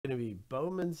going to be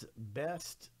Bowman's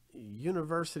Best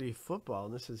University Football,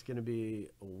 and this is going to be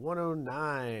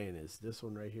 109. Is this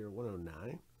one right here,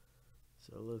 109?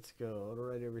 So let's go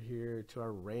right over here to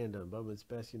our random Bowman's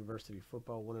Best University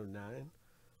Football 109.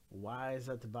 Y is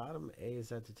at the bottom, A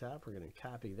is at the top. We're going to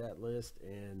copy that list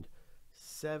and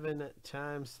 7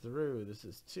 times through. This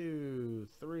is 2,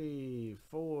 3,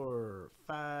 4,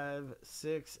 5,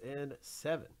 6, and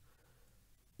 7.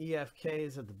 EFK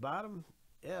is at the bottom.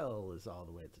 L is all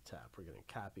the way at the top. We're going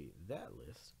to copy that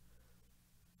list.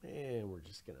 And we're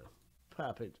just going to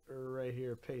pop it right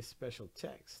here, paste special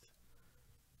text.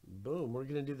 Boom. We're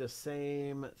going to do the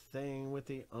same thing with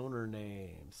the owner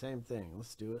name. Same thing.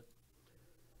 Let's do it.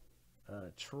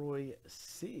 Troy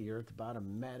C, you're at the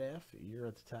bottom. Matt F, you're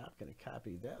at the top. Going to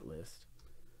copy that list.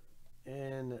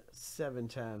 And 7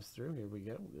 times through. Here we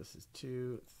go. This is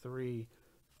 2, 3,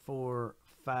 4,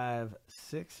 5,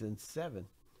 6, and 7.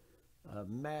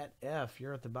 Matt F,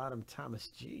 you're at the bottom. Thomas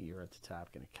G, you're at the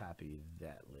top. Going to copy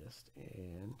that list.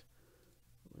 And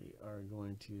we are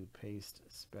going to paste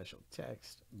special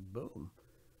text. Boom.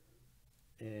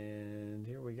 And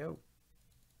here we go.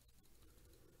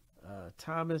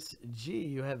 Thomas G,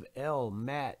 you have L.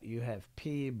 Matt, you have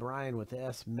P. Brian with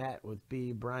S. Matt with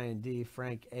B. Brian D.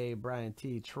 Frank A. Brian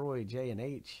T. Troy J and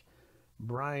H.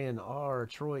 Brian R.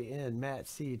 Troy N. Matt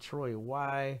C. Troy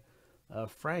Y.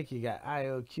 Frank, you got I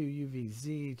O Q U V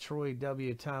Z. Troy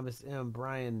W. Thomas M.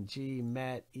 Brian G.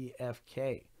 Matt E. F.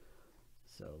 K.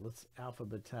 So let's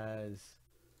alphabetize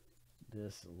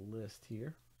this list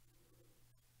here.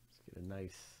 Let's get a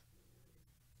nice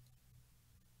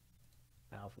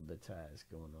alphabetize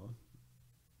going on.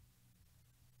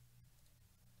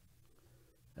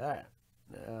 All right,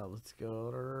 now let's go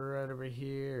right over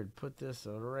here and put this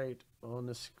right on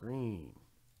the screen.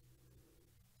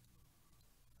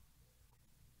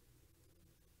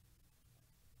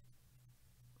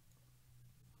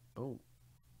 Boom.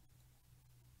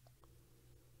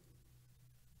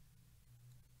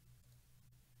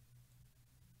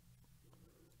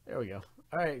 There we go.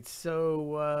 All right,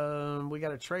 so we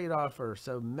got a trade offer.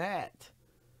 So Matt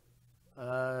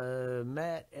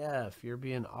F, you're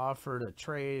being offered a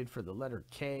trade for the letter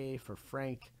K for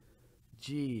Frank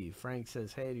G. Frank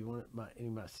says, hey, do you want any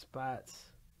of my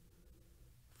spots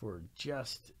for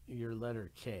just your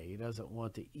letter K? He doesn't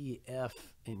want the E,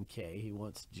 F, and K. He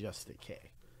wants just the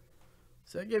K.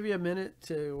 So I'll give you a minute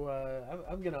to,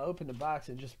 I'm going to open the box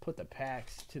and just put the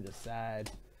packs to the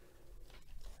side.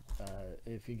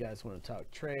 If you guys want to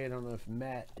talk trade, I don't know if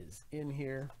Matt is in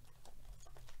here.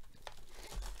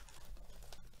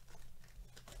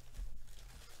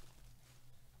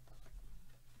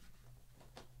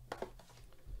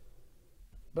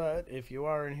 But if you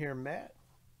are in here, Matt,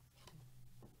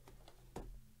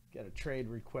 got a trade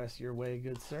request your way,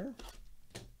 good sir.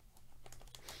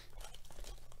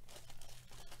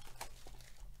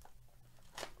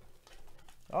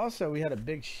 Also, we had a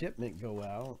big shipment go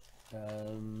out.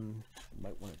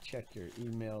 Might want to check your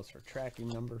emails for tracking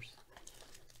numbers,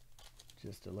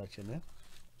 just to let you know.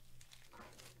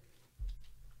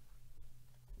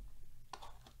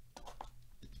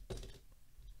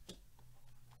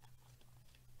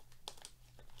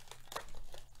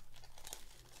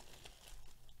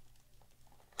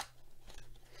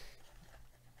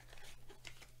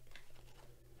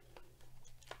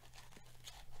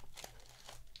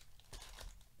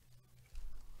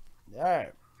 All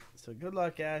right. So good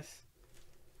luck, guys.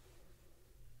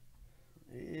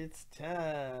 It's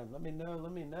time. Let me know.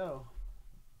 Let me know.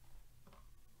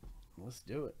 Let's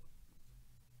do it.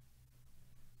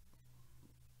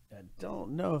 I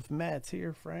don't know if Matt's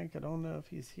here, Frank. I don't know if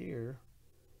he's here.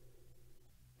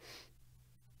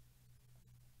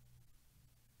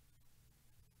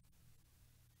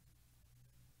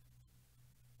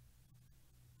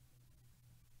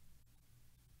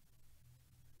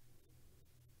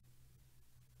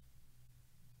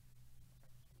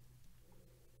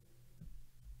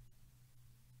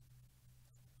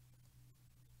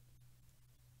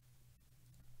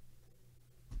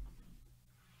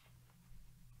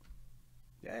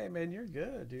 Hey man, you're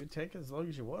good, dude. Take as long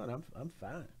as you want. I'm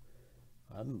fine.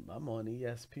 I'm on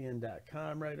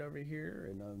ESPN.com right over here,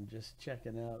 and I'm just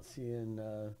checking out, seeing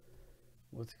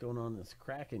what's going on in this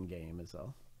Kraken game is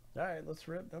all. All right, let's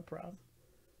rip. No problem.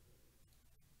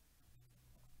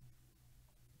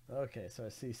 Okay, so I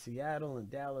see Seattle and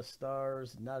Dallas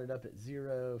Stars knotted up at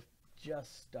 0.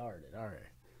 Just started. All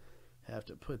right, have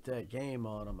to put that game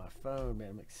on my phone,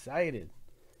 man. I'm excited.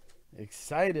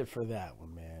 Excited for that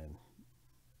one, man.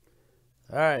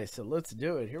 All right, so let's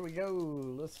do it. Here we go.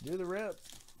 Let's do the rip.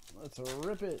 Let's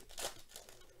rip it.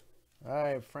 All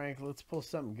right, Frank, let's pull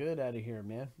something good out of here,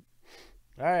 man.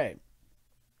 All right.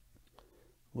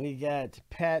 We got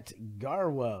Pat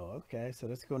Garwo. Okay, so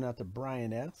that's going out to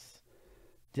Brian S.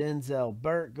 Denzel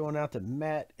Burt going out to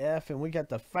Matt F. And we got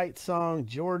the fight song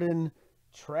Jordan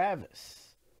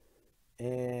Travis.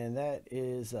 And that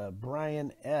is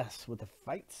Brian S. with the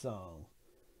fight song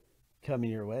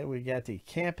coming your way. We got the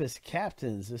campus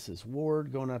captains. This is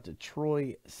Ward going out to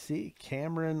Troy C.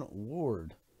 Cameron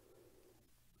Ward.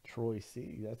 Troy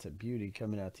C. That's a beauty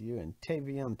coming out to you. And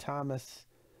Tavion Thomas.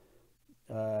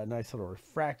 Nice little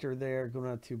refractor there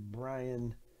going out to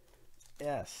Brian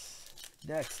S.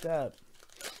 Next up,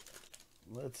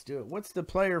 let's do it. What's the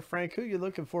player, Frank? Who are you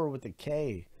looking for with the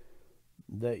K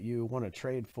that you want to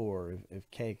trade for if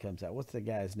K comes out? What's the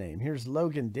guy's name? Here's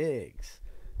Logan Diggs.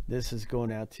 This is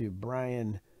going out to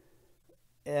Brian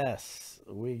S.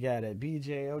 We got a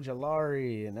BJ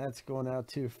Ojolari, and that's going out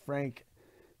to Frank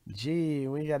G.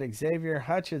 We got Xavier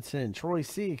Hutchinson. Troy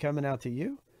C. coming out to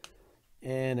you.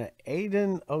 And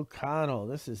Aiden O'Connell.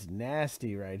 This is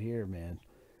nasty right here, man.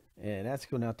 And that's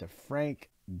going out to Frank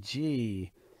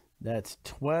G. That's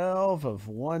 12 of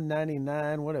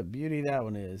 199. What a beauty that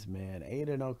one is, man.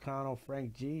 Aiden O'Connell,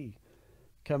 Frank G.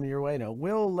 coming your way. Now,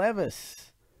 Will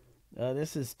Levis.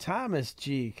 This is Thomas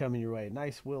G. coming your way.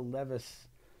 Nice Will Levis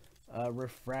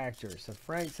refractor. So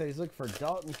Frank says he's looking for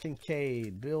Dalton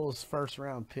Kincaid, Bill's first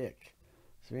round pick.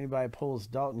 So if anybody pulls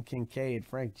Dalton Kincaid,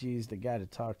 Frank G's the guy to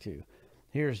talk to.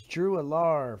 Here's Drew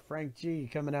Alar, Frank G.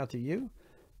 coming out to you.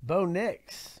 Bo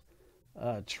Nix,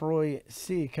 Troy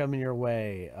C. coming your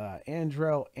way.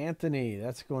 Andrew Anthony,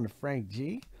 that's going to Frank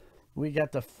G. We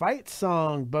got the fight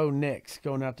song Bo Nix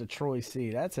going out to Troy C.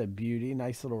 That's a beauty.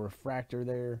 Nice little refractor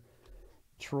there.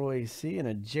 Troy C. And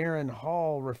a Jaron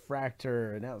Hall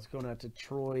refractor. And that was going out to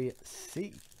Troy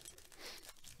C.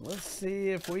 Let's see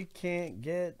if we can't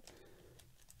get...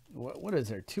 What is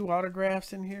there? 2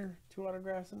 autographs in here? 2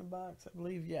 autographs in the box, I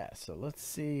believe. Yeah, so let's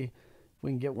see if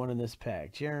we can get one in this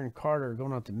pack. Jaron Carter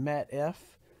going out to Matt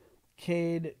F.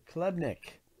 Cade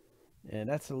Klebnik. And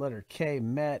that's the letter K.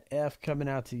 Matt F. coming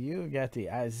out to you. We got the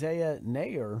Isaiah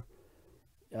Nayer,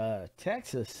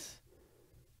 Texas.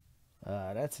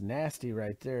 That's nasty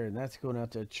right there. And that's going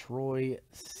out to Troy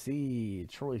C.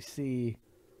 Troy C.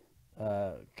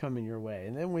 Coming your way.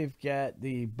 And then we've got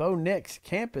the Bo Nix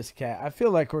campus cat. I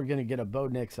feel like we're going to get a Bo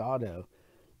Nix auto.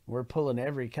 We're pulling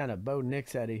every kind of Bo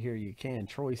Nix out of here you can.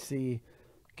 Troy C.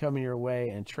 coming your way.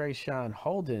 And Trayshawn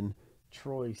Holden,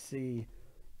 Troy C.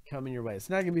 coming your way. It's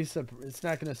not going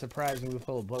to surprise me we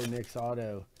pull a Bo Nix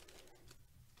auto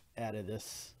out of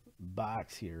this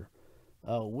box here.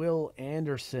 Will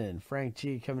Anderson, Frank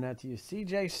G. coming out to you.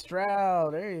 CJ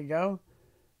Stroud, there you go.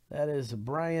 That is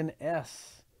Brian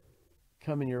S.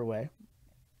 coming your way.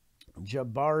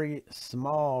 Jabari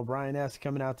Small, Brian S.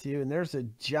 coming out to you. And there's a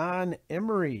John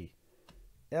Emery,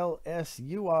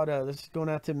 LSU auto. This is going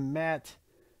out to Matt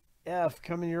F.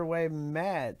 coming your way,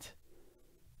 Matt.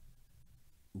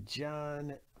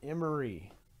 John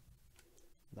Emery.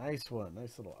 Nice one.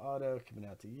 Nice little auto coming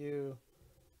out to you.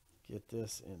 Get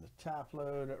this in the top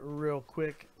load real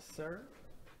quick, sir.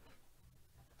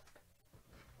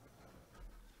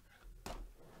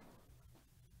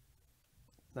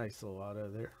 Nice little auto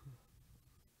there.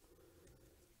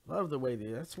 Love the way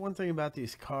that's one thing about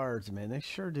these cards, man. They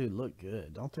sure do look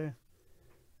good, don't they?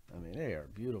 I mean, they are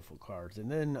beautiful cards. And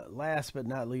then last but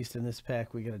not least in this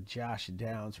pack, we got a Josh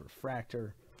Downs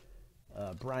refractor.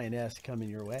 Brian S. coming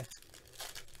your way.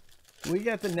 We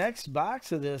got the next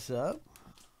box of this up.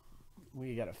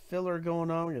 We got a filler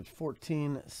going on. We got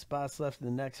 14 spots left in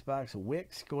the next box.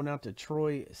 Wicks going out to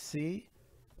Troy C.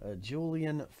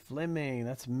 Julian Fleming.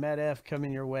 That's Matt F.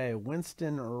 coming your way.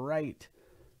 Winston Wright.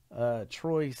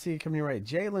 Troy C. coming your way.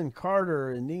 Jalen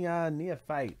Carter. Neon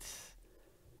Neophytes.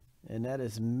 And that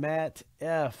is Matt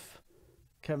F.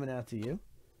 coming out to you.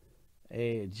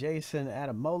 A Jason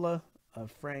Adamola.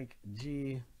 Frank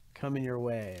G. coming your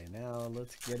way. Now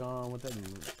let's get on with the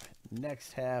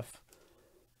next half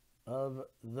of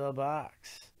the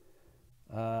box.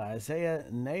 Isaiah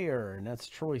Nayer, and that's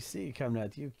Troy C. coming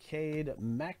out to you. Cade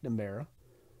McNamara,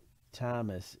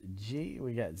 Thomas G.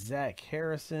 We got Zach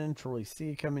Harrison, Troy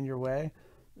C. coming your way.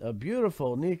 A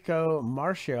beautiful Nico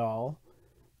Marshall,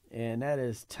 and that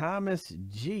is Thomas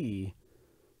G.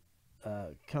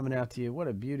 Coming out to you. What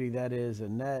a beauty that is,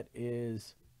 and that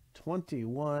is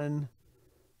 21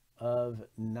 of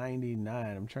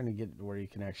 99. I'm trying to get to where you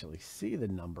can actually see the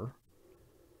number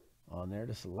on there.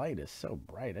 This light is so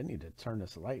bright. I need to turn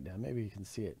this light down. Maybe you can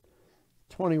see it.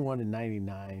 21 and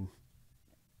 99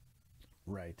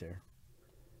 right there.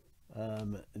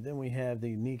 Then we have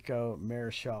the Nico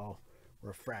Marichal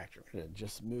refractor. I'm going to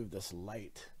just move this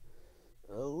light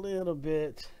a little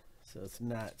bit so it's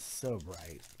not so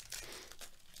bright.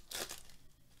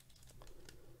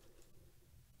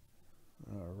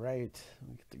 All right,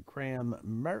 we get the Graham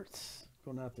Mertz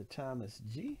going out to Thomas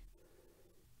G.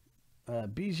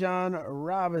 Bijan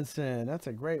Robinson, that's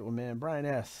a great one, man. Brian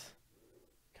S.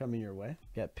 coming your way.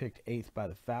 Got picked 8th by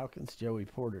the Falcons. Joey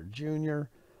Porter Jr.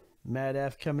 Matt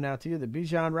F. coming out to you. The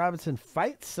Bijan Robinson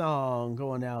fight song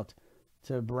going out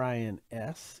to Brian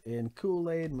S. And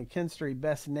Kool-Aid McKinstry,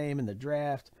 best name in the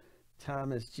draft.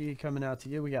 Thomas G. coming out to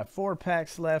you. We got 4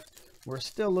 packs left. We're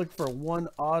still looking for one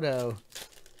auto.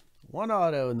 One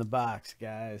auto in the box,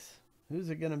 guys. Who's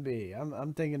it going to be?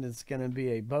 I'm thinking it's going to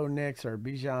be a Bo Nix or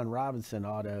Bijan Robinson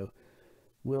auto.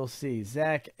 We'll see.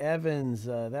 Zach Evans,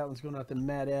 that one's going out to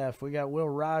Matt F. We got Will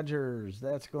Rogers.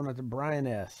 That's going out to Brian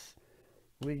S.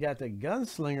 We got the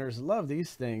Gunslingers. Love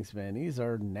these things, man. These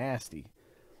are nasty.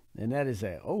 And that is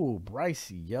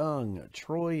Bryce Young.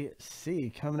 Troy C.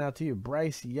 coming out to you.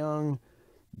 Bryce Young,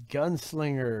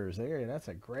 Gunslingers. There, that's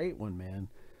a great one, man.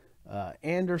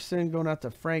 Anderson going out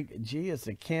to Frank G. It's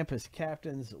the campus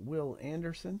captains, Will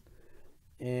Anderson.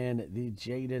 And the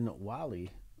Jaden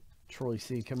Wally. Troy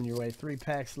C. coming your way. 3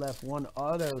 packs left. One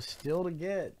auto still to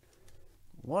get.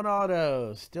 One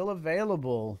auto still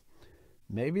available.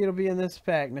 Maybe it'll be in this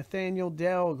pack. Nathaniel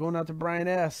Dell going out to Brian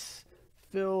S.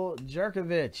 Phil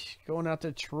Jerkovich going out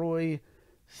to Troy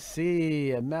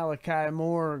C. Malachi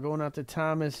Moore going out to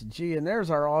Thomas G. And there's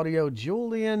our audio.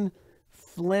 Julian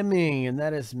Fleming. And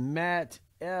that is Matt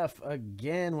F.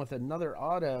 again with another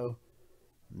auto.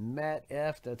 Matt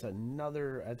F. That's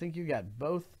another. I think you got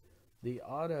both the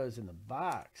autos in the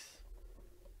box.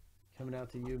 Coming out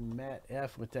to you, Matt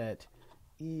F. with that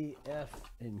E, F,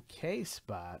 and K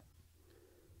spot.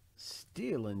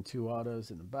 Stealing 2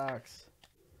 autos in the box.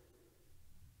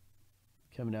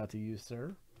 Coming out to you,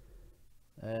 sir.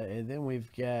 And then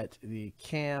we've got the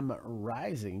Cam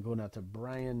Rising going out to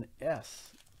Brian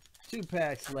S. 2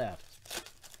 packs left.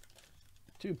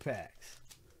 2 packs.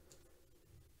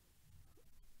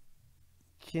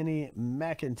 Kenny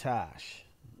McIntosh.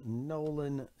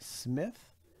 Nolan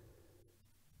Smith.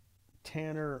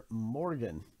 Tanner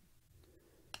Morgan.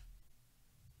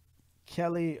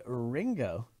 Kelly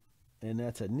Ringo. And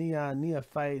that's a Neon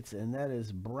Neophytes, and that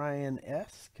is Brian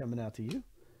S. coming out to you.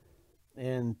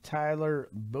 And Tyler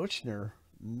Buchner,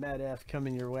 Matt F.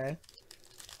 coming your way.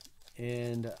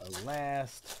 And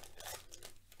last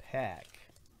pack.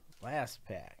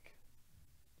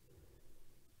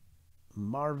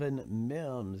 Marvin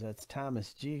Mims, that's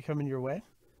Thomas G. coming your way.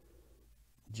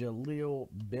 Jaleel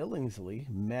Billingsley,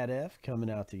 Matt F.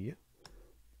 coming out to you.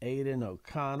 Aiden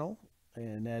O'Connell.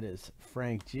 And that is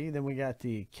Frank G. Then we got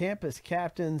the campus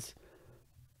captains,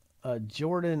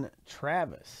 Jordan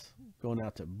Travis going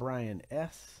out to Brian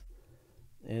S.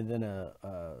 And then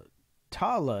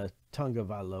Tala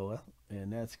Tungavailoa,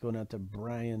 and that's going out to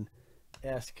Brian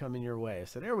S. coming your way.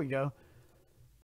 So there we go.